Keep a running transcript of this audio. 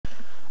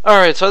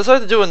Alright, so I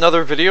decided to do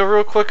another video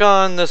real quick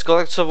on this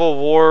Galactic Civil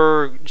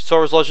War Star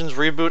Wars Legends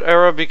reboot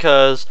era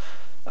because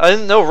I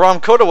didn't know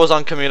KoTOR was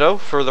on Kamino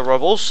for the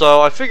Rebels,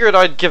 so I figured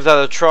I'd give that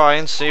a try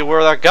and see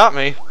where that got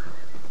me.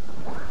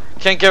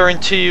 Can't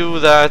guarantee you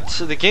that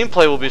the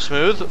gameplay will be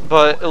smooth,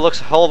 but it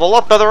looks a hell of a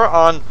lot better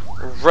on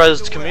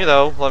Resed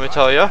Kamino, let me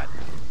tell ya.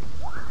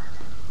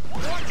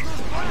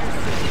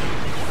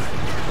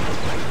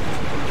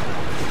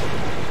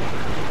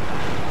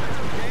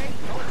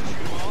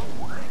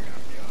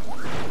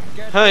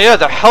 Hey, yeah,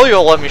 the hell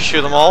you'll let me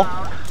shoot them all.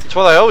 That's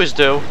what I always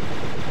do.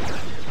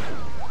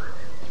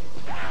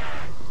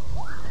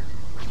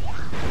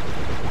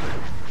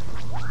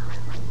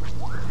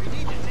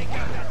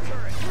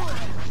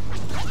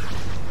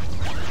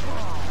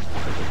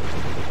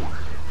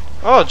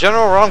 Oh,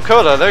 General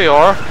Ramkoda, there you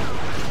are.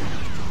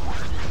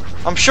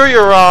 I'm sure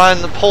you're on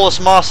Polis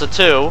Massa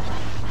too,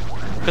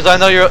 because I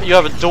know you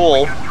have a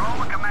duel.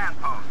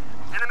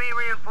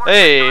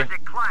 Hey,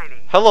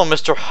 hello,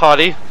 Mr.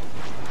 Hottie.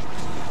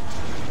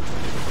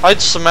 I'd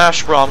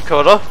smash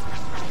Ramkoda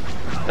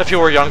if you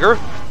were younger.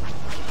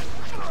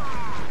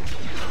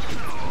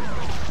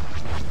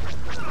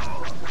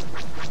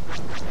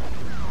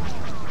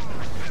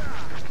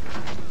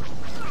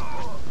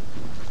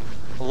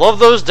 Love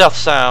those death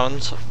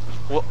sounds.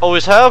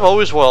 Always have,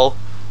 always will.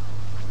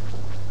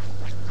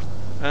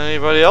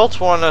 Anybody else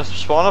want to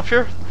spawn up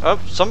here?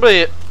 Oh,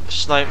 somebody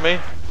sniped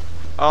me.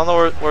 I don't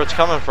know where it's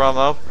coming from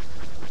though.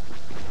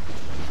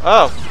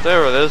 Oh,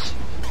 there it is.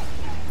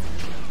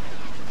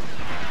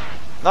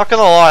 Not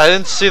gonna lie, I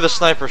didn't see the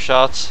sniper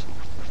shots.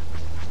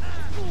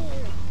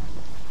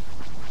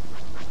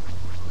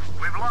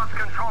 We've lost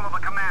control of the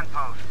command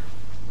post.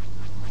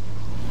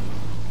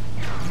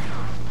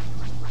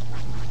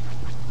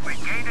 We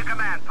gained a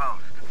command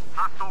post.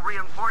 Hostile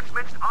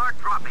reinforcements are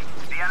dropping.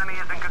 The enemy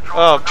is in control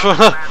of the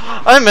command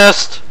post. I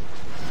missed.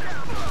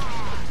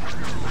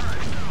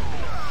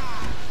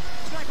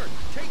 Sniper,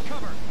 take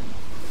cover.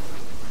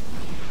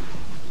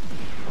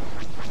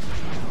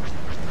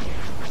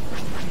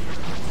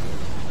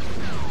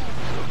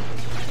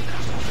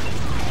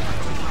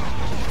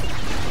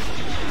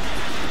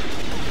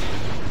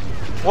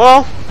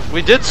 Well,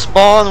 we did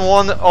spawn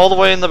one all the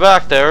way in the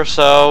back there,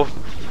 so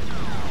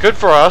good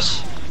for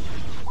us.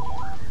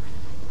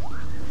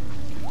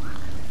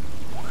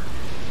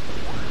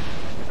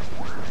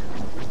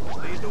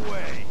 Lead the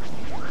way.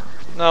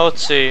 Now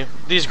let's see.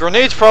 These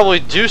grenades probably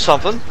do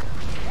something.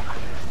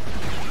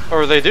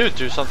 Or they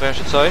do something, I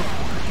should say.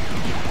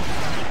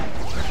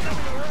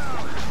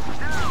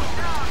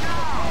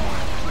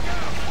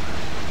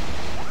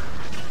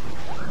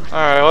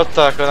 Alright, let's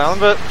go down a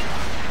bit.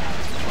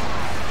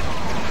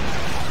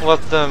 Let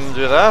them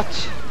do that.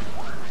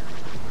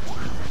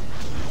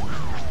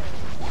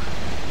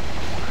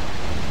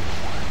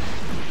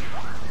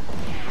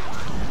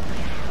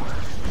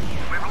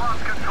 We've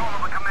lost control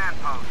of the command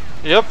post.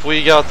 Yep,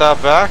 we got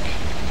that back.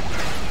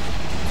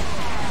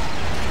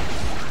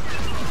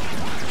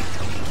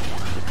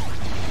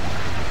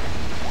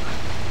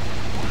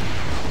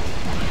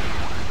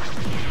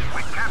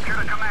 We captured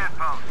a command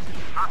post.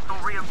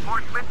 Hostile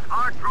reinforcements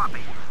are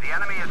dropping. The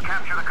enemy has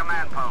captured a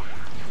command post.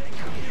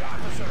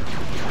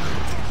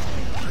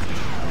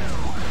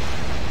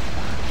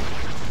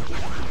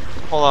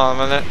 Hold on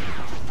a minute.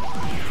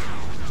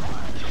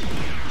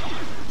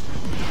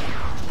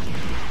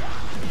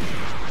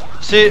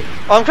 See,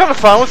 I'm kind of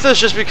fine with this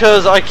just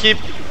because I keep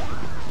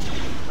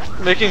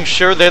making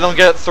sure they don't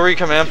get 3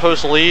 command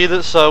post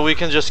lead, so we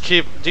can just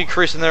keep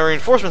decreasing their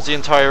reinforcements the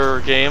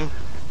entire game.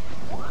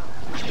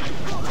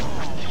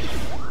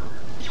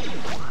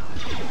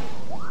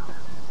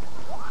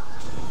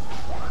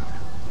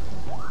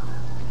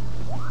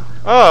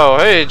 Oh,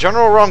 hey,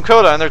 General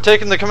Ramkoda, and they're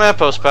taking the command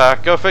post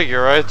back. Go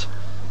figure, right?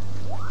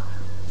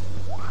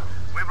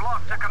 We've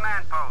lost a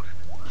command post.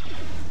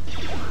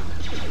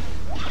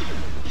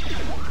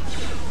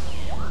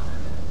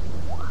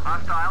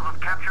 Hostiles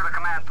have captured a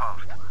command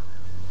post.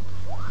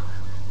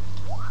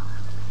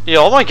 Yeah,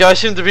 all my guys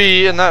seem to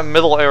be in that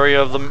middle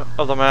area of the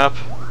map.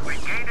 We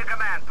gained a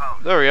command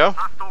post. There we go.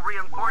 Hostile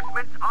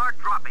reinforcements are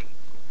dropping.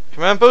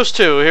 Command post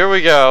 2, here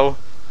we go.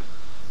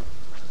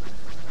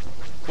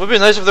 Would be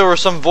nice if there were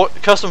some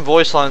custom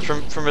voice lines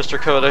from Mr.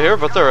 Koda here,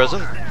 but there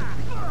isn't.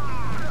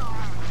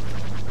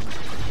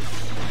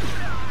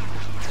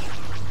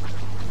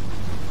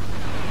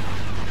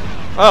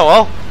 Oh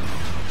well.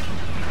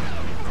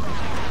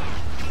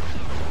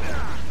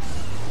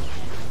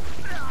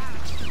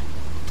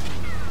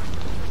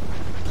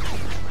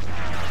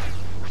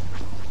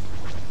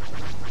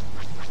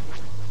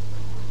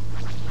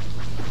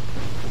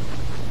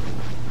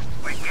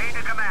 We gained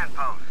a command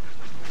post.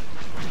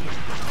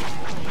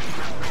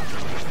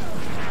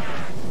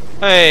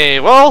 Hey,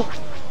 well,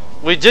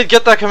 we did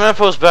get that command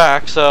post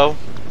back, so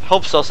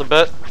helps us a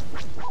bit.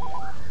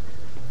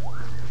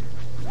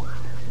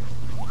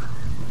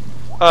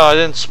 Oh, I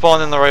didn't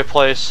spawn in the right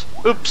place.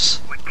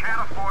 Oops. We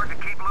can't afford to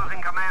keep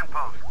losing command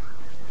posts.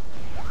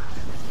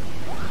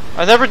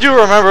 I never do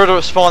remember to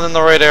spawn in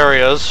the right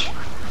areas. This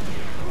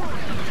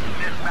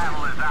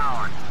battle is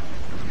ours.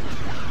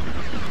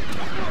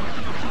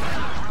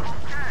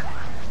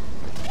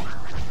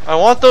 I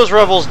want those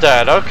rebels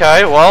dead.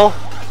 Okay, well,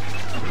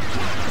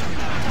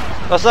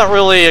 that's not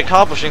really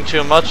accomplishing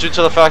too much due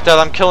to the fact that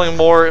I'm killing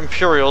more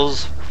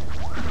Imperials.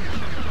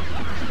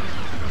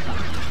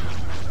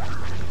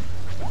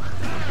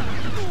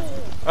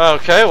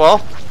 Okay,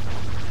 well,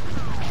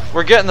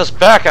 we're getting this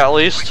back at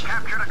least. We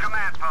captured a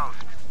command post.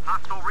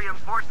 Hostile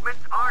reinforcements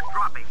are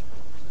dropping.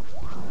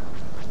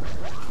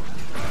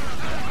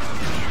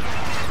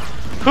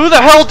 Who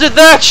the hell did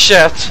that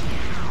shit?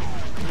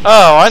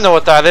 Oh, I know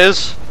what that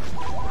is.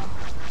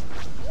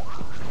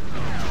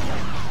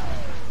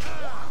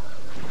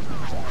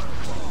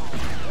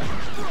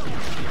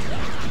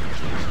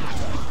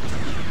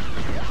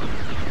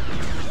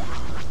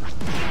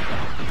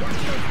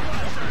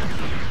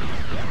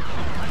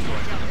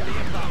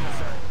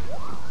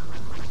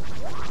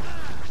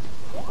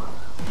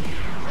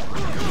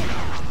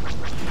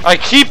 I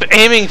keep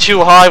aiming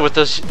too high with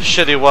this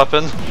shitty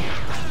weapon.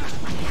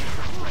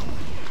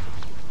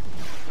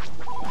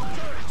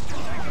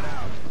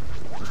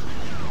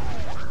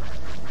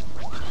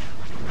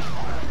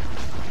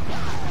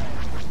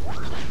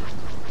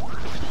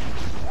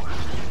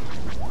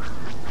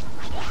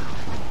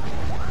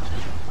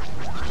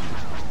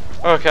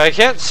 Okay, I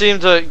can't seem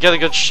to get a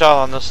good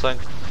shot on this thing.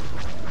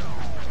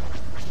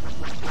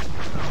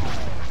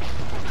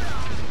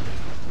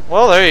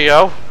 Well, there you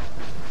go.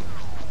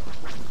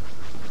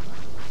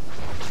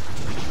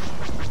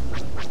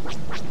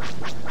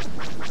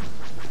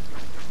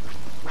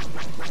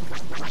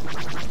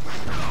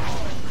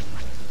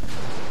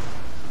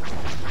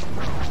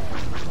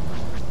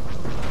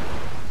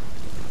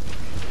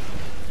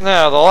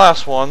 Now, the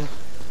last one.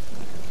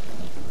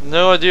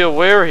 No idea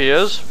where he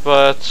is,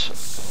 but...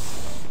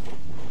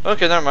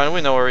 Okay, never mind,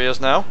 we know where he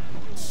is now.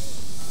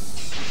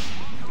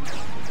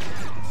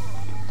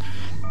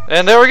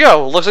 And there we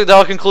go. Looks like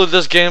that'll conclude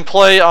this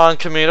gameplay on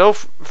Kamino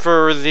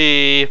for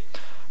the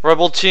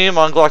Rebel team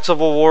on Galactic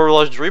Civil War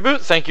Legends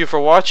Reboot. Thank you for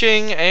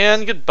watching,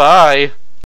 and goodbye.